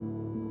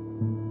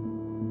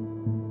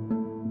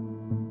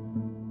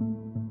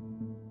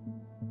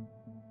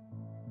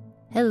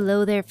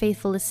Hello there,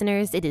 faithful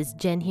listeners. It is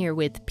Jen here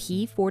with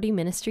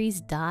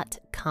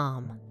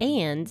P40ministries.com.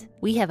 And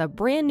we have a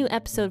brand new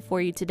episode for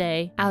you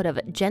today out of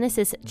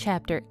Genesis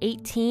chapter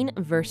 18,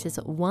 verses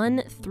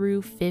 1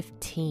 through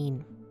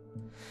 15.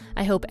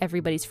 I hope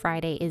everybody's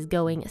Friday is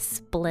going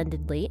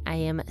splendidly. I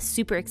am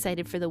super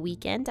excited for the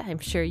weekend. I'm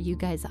sure you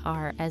guys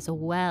are as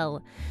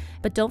well.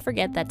 But don't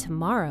forget that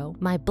tomorrow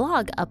my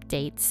blog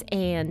updates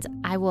and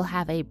I will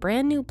have a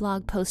brand new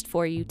blog post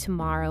for you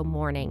tomorrow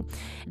morning.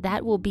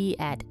 That will be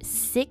at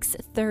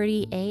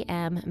 6:30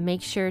 a.m.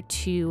 Make sure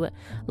to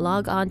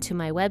log on to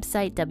my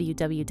website,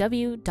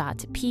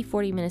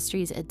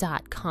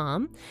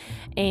 www.p40ministries.com,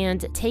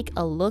 and take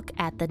a look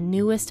at the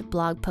newest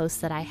blog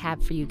posts that I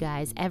have for you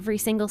guys. Every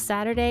single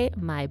Saturday,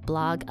 my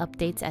blog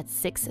updates at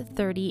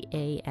 6:30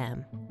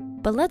 a.m.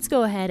 But let's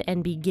go ahead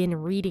and begin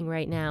reading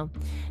right now.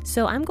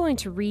 So I'm going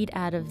to read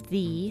out of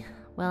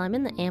I'm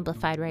in the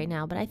Amplified right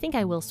now, but I think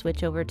I will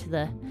switch over to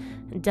the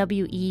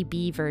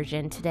WEB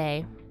version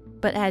today.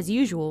 But as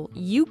usual,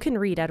 you can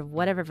read out of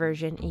whatever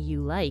version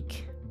you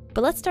like.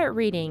 But let's start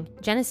reading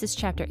Genesis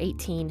chapter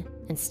 18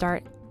 and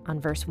start on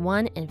verse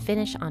 1 and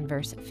finish on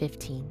verse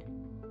 15.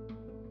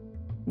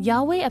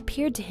 Yahweh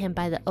appeared to him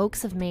by the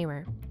oaks of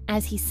Mamre,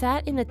 as he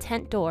sat in the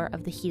tent door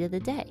of the heat of the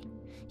day.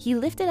 He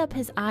lifted up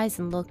his eyes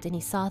and looked, and he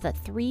saw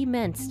that 3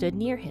 men stood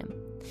near him.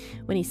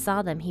 When he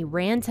saw them, he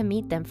ran to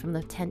meet them from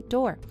the tent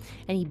door,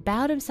 and he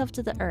bowed himself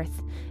to the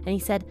earth, and he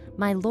said,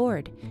 "My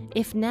Lord,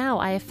 if now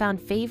I have found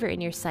favor in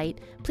your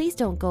sight, please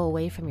don't go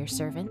away from your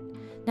servant.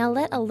 Now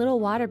let a little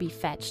water be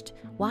fetched,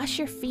 wash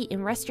your feet,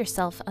 and rest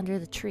yourself under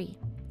the tree.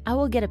 I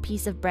will get a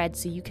piece of bread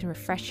so you can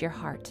refresh your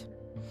heart.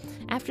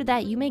 After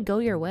that you may go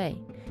your way,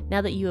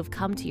 now that you have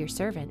come to your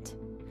servant."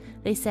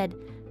 They said,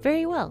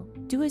 "Very well,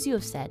 do as you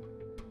have said."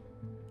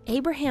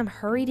 Abraham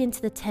hurried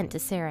into the tent to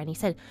Sarah, and he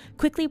said,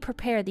 "Quickly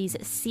prepare these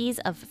seahs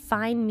of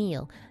fine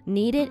meal,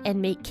 knead it and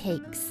make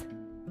cakes."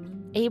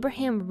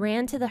 Abraham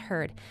ran to the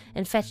herd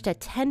and fetched a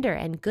tender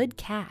and good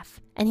calf,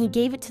 and he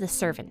gave it to the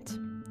servant.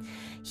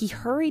 He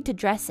hurried to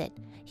dress it.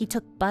 He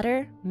took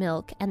butter,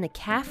 milk, and the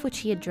calf which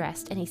he had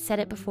dressed, and he set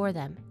it before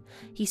them.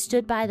 He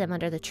stood by them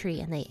under the tree,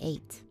 and they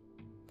ate.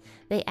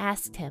 They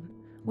asked him,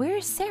 "Where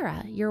is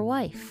Sarah, your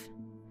wife?"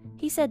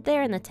 He said,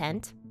 "There in the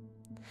tent."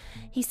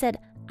 He said,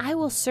 "I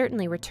will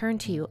certainly return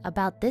to you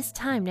about this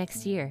time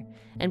next year,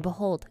 and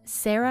behold,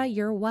 Sarah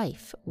your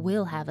wife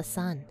will have a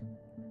son."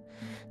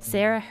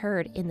 Sarah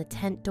heard in the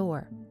tent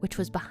door, which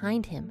was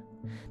behind him.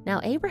 Now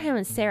Abraham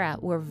and Sarah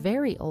were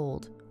very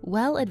old,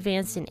 well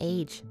advanced in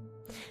age.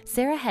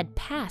 Sarah had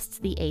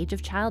passed the age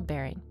of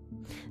childbearing.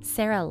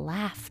 Sarah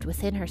laughed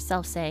within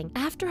herself, saying,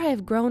 "After I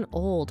have grown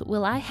old,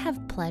 will I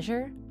have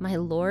pleasure, my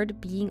Lord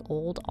being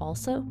old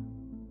also?"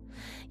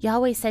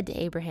 Yahweh said to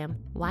Abraham,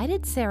 "Why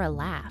did Sarah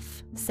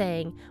laugh,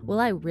 saying, 'Will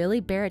I really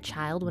bear a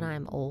child when I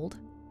am old?'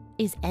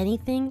 Is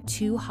anything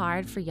too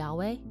hard for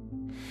Yahweh?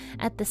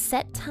 At the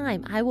set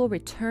time I will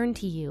return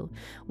to you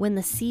when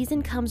the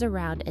season comes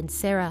around, and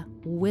Sarah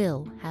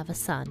will have a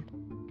son."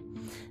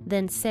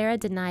 Then Sarah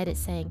denied it,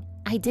 saying,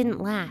 "I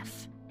didn't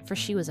laugh," for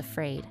she was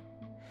afraid.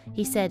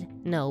 He said,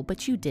 "No,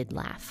 but you did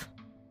laugh."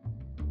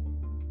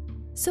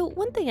 So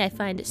one thing I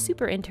find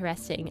super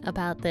interesting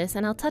about this,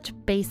 and I'll touch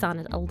base on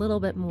it a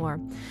little bit more,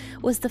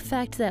 was the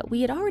fact that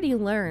we had already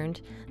learned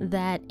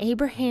that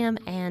Abraham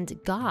and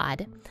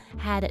God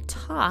had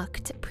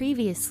talked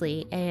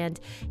previously, and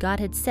God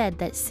had said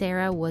that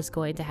Sarah was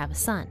going to have a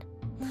son.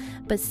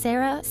 But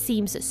Sarah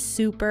seems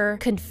super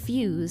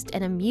confused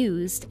and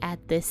amused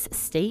at this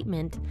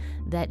statement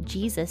that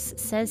Jesus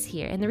says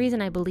here. And the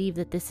reason I believe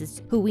that this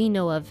is who we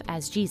know of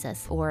as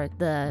Jesus, or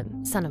the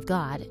Son of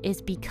God,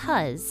 is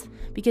because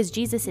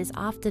Jesus is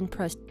often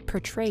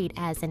portrayed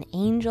as an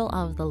angel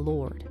of the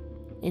Lord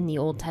in the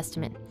Old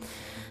Testament.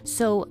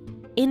 So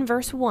in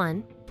verse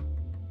 1,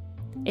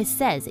 it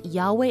says,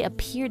 Yahweh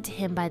appeared to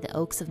him by the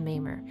oaks of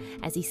Mamre,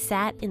 as he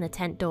sat in the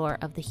tent door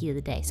of the heat of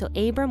the day. So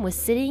Abram was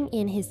sitting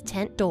in his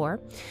tent door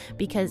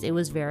because it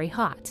was very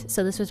hot.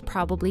 So this was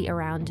probably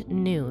around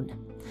noon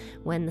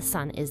when the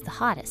sun is the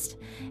hottest.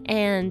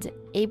 And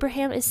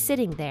Abraham is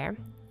sitting there,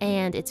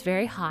 and it's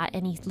very hot,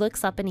 and he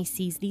looks up and he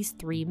sees these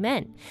 3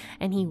 men,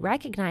 and he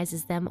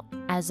recognizes them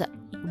as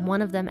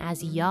one of them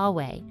as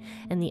Yahweh,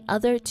 and the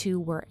other 2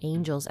 were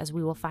angels, as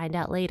we will find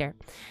out later.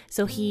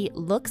 So he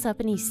looks up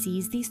and he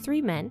sees these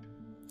 3 men,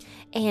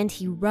 and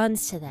he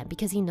runs to them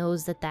because he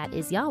knows that that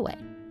is Yahweh.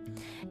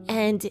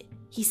 And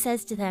he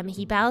says to them,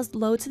 he bows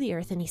low to the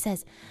earth, and he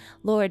says,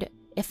 "Lord,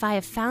 if I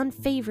have found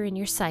favor in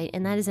your sight,"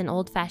 and that is an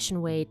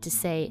old-fashioned way to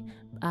say,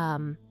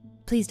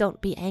 "Please don't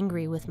be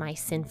angry with my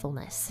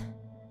sinfulness."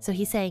 So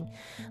he's saying,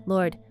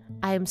 "Lord,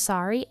 I am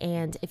sorry,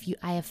 and if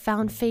I have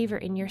found favor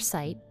in your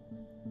sight,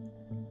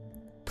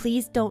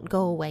 please don't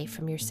go away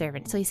from your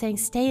servant." So he's saying,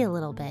 "Stay a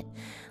little bit.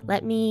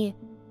 Let me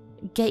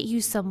get you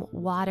some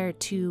water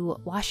to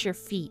wash your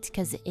feet,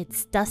 because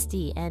it's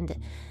dusty and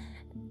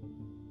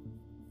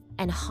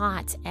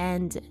hot,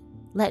 and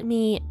let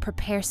me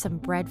prepare some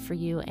bread for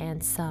you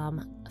and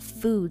some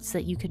food so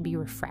that you can be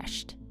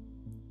refreshed."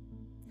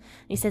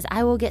 He says,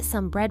 I will get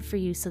some bread for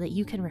you so that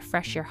you can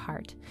refresh your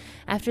heart.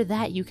 After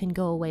that, you can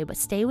go away, but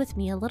stay with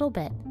me a little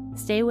bit.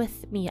 Stay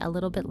with me a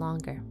little bit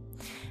longer.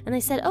 And they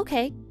said,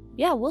 okay,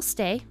 yeah, we'll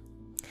stay.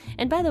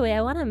 And by the way,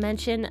 I want to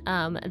mention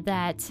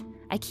that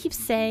I keep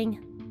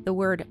saying the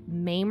word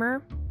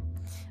Mamre,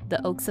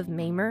 the Oaks of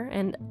Mamre,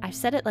 and I've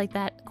said it like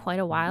that quite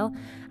a while.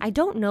 I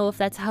don't know if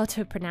that's how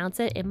to pronounce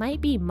it. It might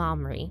be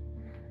Mamre.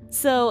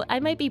 So I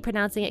might be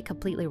pronouncing it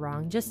completely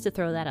wrong, just to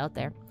throw that out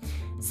there.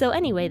 So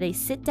anyway, they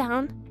sit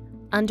down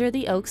under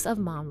the oaks of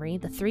Mamre,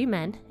 the three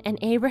men, and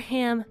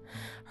Abraham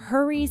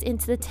hurries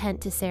into the tent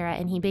to Sarah,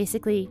 and he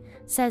basically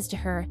says to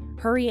her,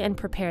 hurry and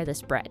prepare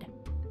this bread,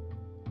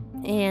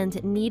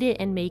 and knead it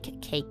and make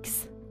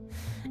cakes.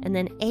 And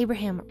then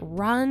Abraham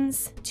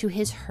runs to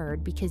his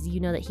herd, because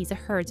you know that he's a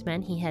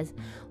herdsman. He has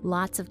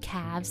lots of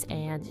calves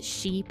and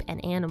sheep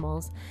and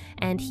animals,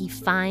 and he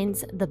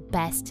finds the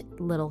best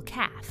little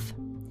calf.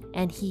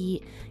 And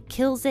he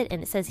kills it,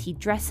 and it says he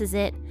dresses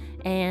it,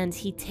 and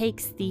he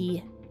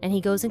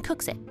goes and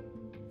cooks it.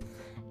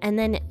 And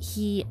then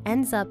he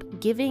ends up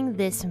giving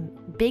this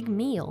big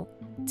meal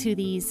to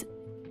these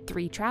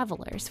three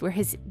travelers, where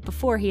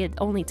before he had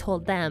only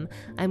told them,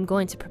 I'm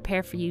going to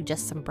prepare for you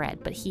just some bread.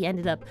 But he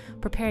ended up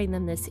preparing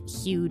them this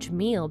huge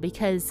meal,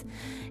 because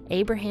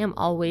Abraham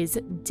always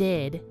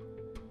did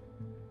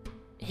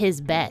his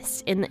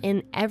best.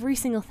 In every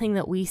single thing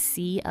that we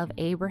see of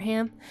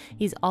Abraham,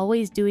 he's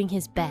always doing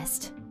his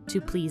best to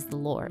please the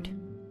Lord.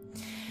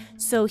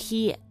 So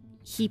he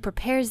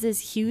prepares this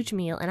huge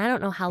meal, and I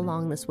don't know how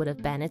long this would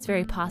have been. It's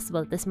very possible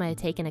that this might have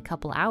taken a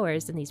couple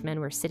hours, and these men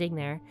were sitting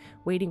there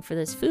waiting for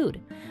this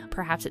food.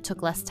 Perhaps it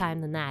took less time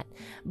than that.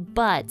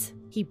 But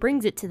he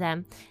brings it to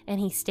them, and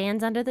he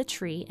stands under the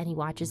tree, and he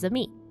watches them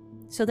eat.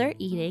 So they're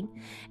eating,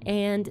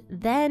 and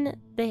then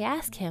they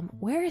ask him,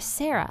 where is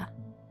Sarah?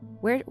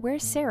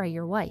 Where's Sarah,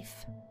 your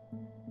wife?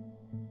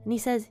 And he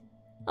says,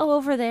 oh,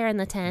 over there in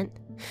the tent.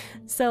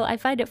 So I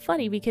find it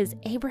funny because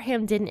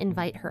Abraham didn't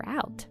invite her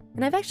out.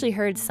 And I've actually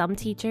heard some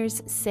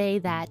teachers say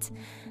that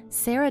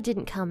Sarah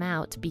didn't come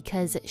out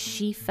because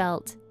she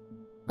felt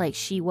like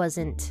she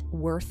wasn't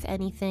worth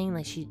anything,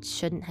 like she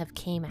shouldn't have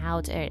came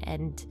out,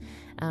 and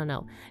I don't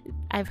know.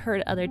 I've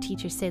heard other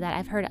teachers say that.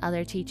 I've heard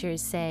other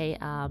teachers say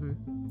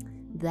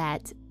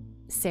that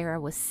Sarah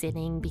was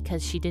sinning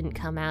because she didn't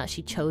come out.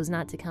 She chose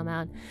not to come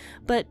out.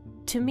 But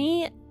to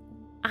me,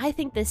 I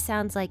think this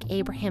sounds like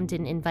Abraham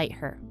didn't invite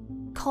her.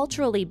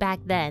 Culturally, back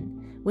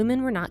then,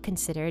 women were not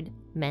considered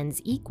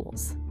men's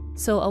equals.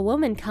 So a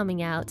woman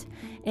coming out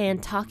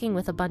and talking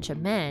with a bunch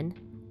of men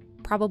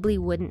probably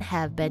wouldn't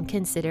have been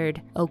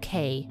considered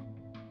okay.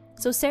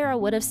 So Sarah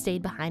would have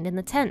stayed behind in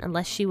the tent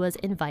unless she was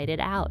invited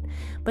out.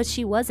 But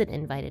she wasn't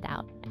invited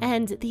out.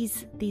 And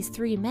these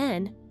three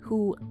men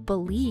who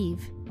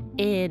believe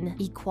in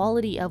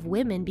equality of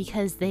women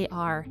because they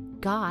are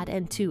God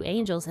and two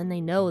angels, and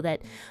they know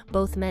that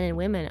both men and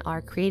women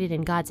are created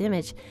in God's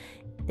image,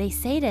 they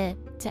say to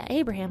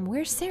Abraham,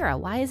 where's Sarah?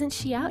 Why isn't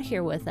she out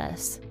here with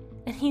us?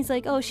 And he's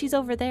like, oh, she's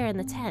over there in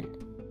the tent.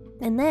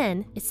 And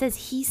then it says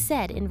he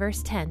said in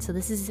verse 10, so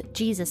this is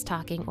Jesus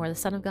talking, or the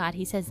Son of God.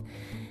 He says,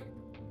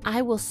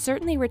 I will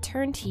certainly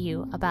return to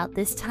you about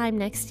this time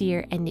next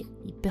year, and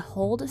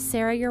behold,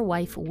 Sarah your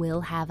wife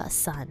will have a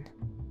son.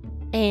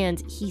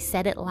 And he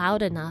said it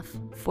loud enough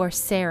for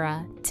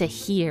Sarah to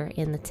hear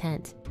in the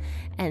tent.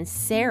 And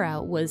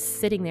Sarah was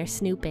sitting there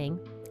snooping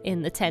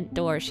in the tent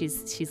door.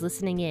 She's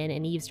listening in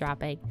and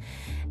eavesdropping.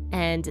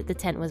 And the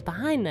tent was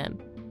behind them.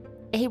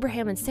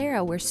 Abraham and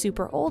Sarah were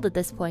super old at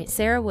this point.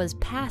 Sarah was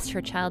past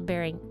her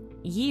childbearing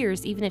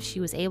years, even if she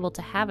was able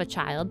to have a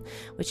child,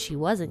 which she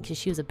wasn't because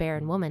she was a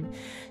barren woman.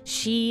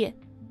 She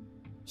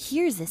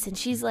hears this and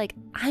she's like,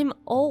 I'm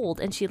old.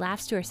 And she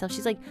laughs to herself.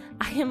 She's like,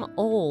 I am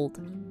old.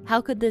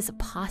 How could this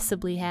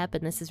possibly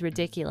happen? This is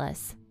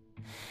ridiculous.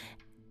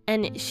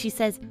 And she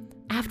says,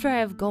 after I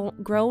have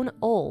grown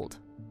old,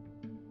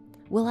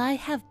 will I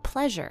have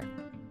pleasure?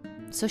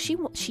 So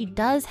she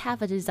does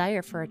have a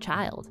desire for a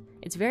child.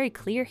 It's very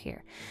clear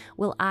here.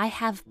 Will I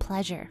have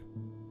pleasure?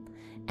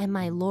 And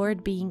my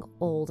Lord being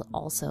old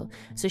also.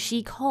 So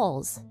she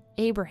calls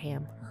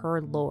Abraham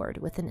her Lord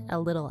with a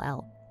little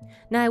L.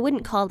 Now, I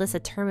wouldn't call this a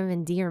term of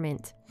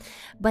endearment,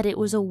 but it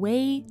was a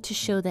way to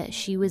show that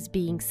she was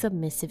being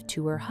submissive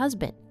to her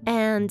husband.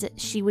 And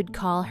she would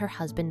call her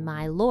husband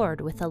my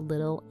Lord with a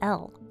little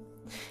L.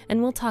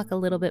 And we'll talk a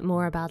little bit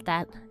more about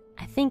that.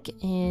 I think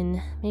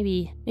in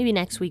maybe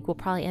next week we'll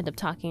probably end up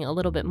talking a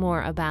little bit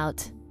more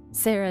about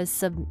Sarah's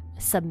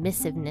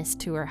submissiveness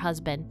to her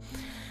husband.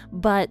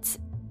 But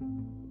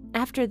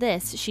after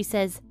this, she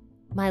says,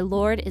 my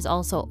Lord is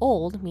also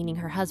old, meaning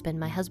her husband.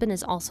 My husband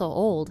is also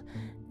old.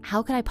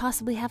 How could I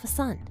possibly have a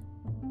son?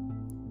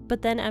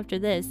 But then after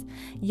this,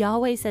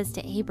 Yahweh says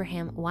to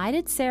Abraham, why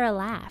did Sarah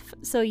laugh?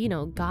 So,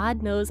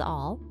 God knows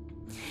all.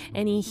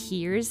 And he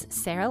hears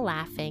Sarah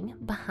laughing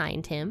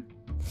behind him.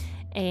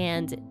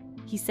 And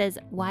he says,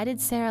 why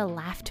did Sarah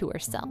laugh to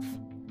herself,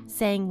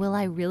 saying, will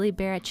I really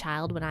bear a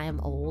child when I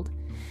am old?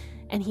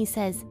 And he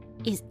says,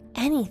 is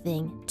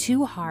anything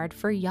too hard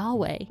for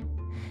Yahweh?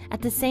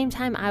 At the same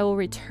time, I will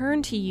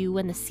return to you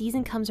when the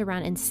season comes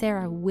around and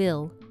Sarah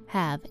will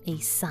have a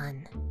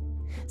son."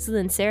 So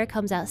then Sarah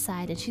comes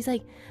outside and she's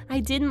like, "I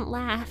didn't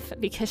laugh,"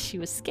 because she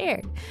was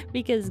scared,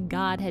 because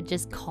God had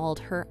just called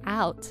her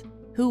out.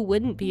 Who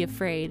wouldn't be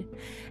afraid?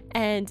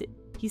 And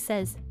he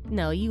says,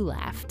 "No, you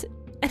laughed."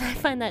 And I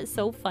find that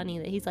so funny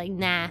that he's like,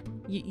 "Nah,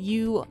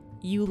 you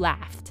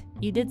laughed.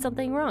 You did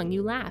something wrong.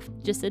 You laughed.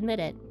 Just admit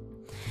it."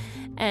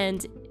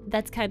 And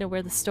that's kind of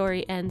where the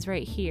story ends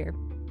right here.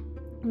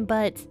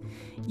 But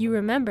you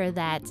remember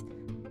that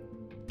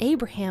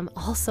Abraham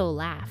also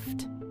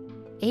laughed.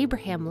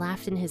 Abraham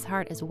laughed in his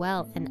heart as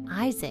well. And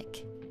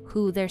Isaac,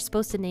 who they're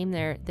supposed to name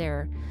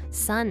their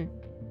son,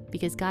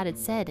 because God had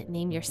said,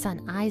 "Name your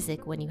son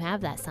Isaac when you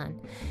have that son."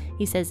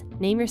 He says,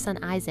 "Name your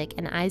son Isaac,"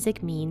 and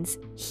Isaac means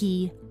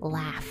he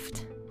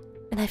laughed.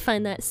 And I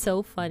find that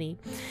so funny.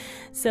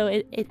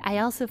 So I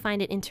also find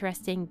it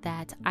interesting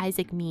that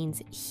Isaac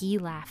means he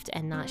laughed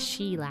and not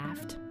she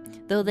laughed.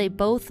 Though they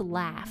both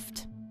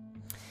laughed,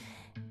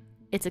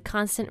 it's a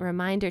constant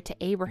reminder to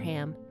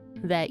Abraham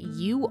that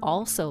you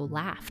also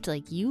laughed.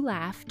 Like, you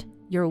laughed,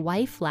 your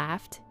wife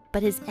laughed,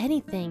 but is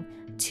anything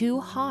too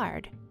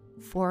hard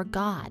for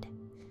God?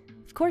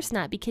 Of course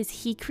not, because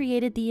he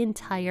created the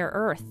entire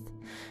earth.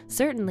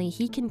 Certainly,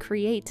 he can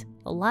create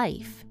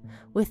life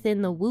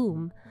within the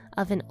womb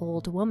of an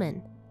old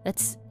woman.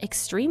 That's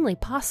extremely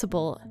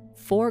possible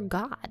for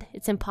God.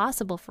 It's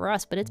impossible for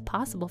us, but it's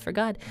possible for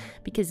God,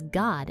 because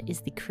God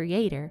is the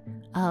creator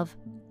of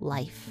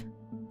life.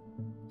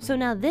 So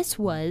now this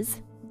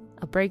was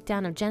a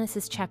breakdown of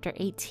Genesis chapter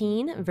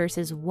 18,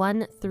 verses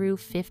 1 through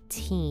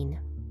 15.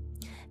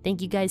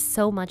 Thank you guys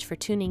so much for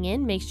tuning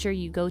in. Make sure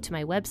you go to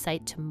my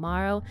website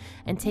tomorrow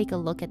and take a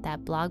look at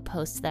that blog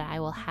post that I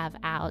will have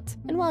out.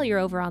 And while you're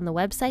over on the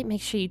website,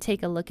 make sure you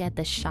take a look at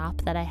the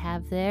shop that I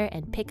have there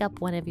and pick up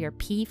one of your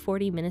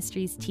P40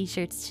 Ministries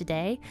t-shirts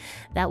today.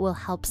 That will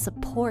help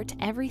support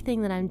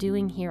everything that I'm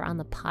doing here on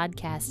the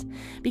podcast,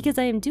 because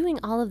I am doing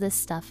all of this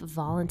stuff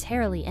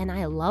voluntarily and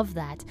I love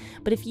that.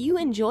 But if you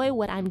enjoy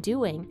what I'm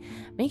doing,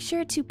 make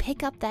sure to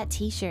pick up that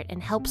t-shirt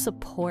and help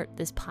support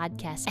this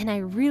podcast. And I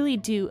really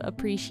do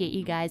appreciate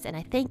you guys, and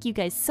I thank you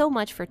guys so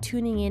much for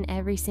tuning in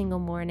every single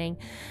morning.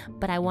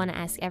 But I want to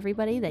ask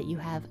everybody that you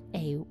have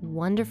a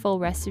wonderful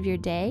rest of your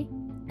day.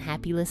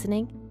 Happy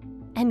listening,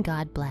 and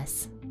God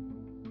bless.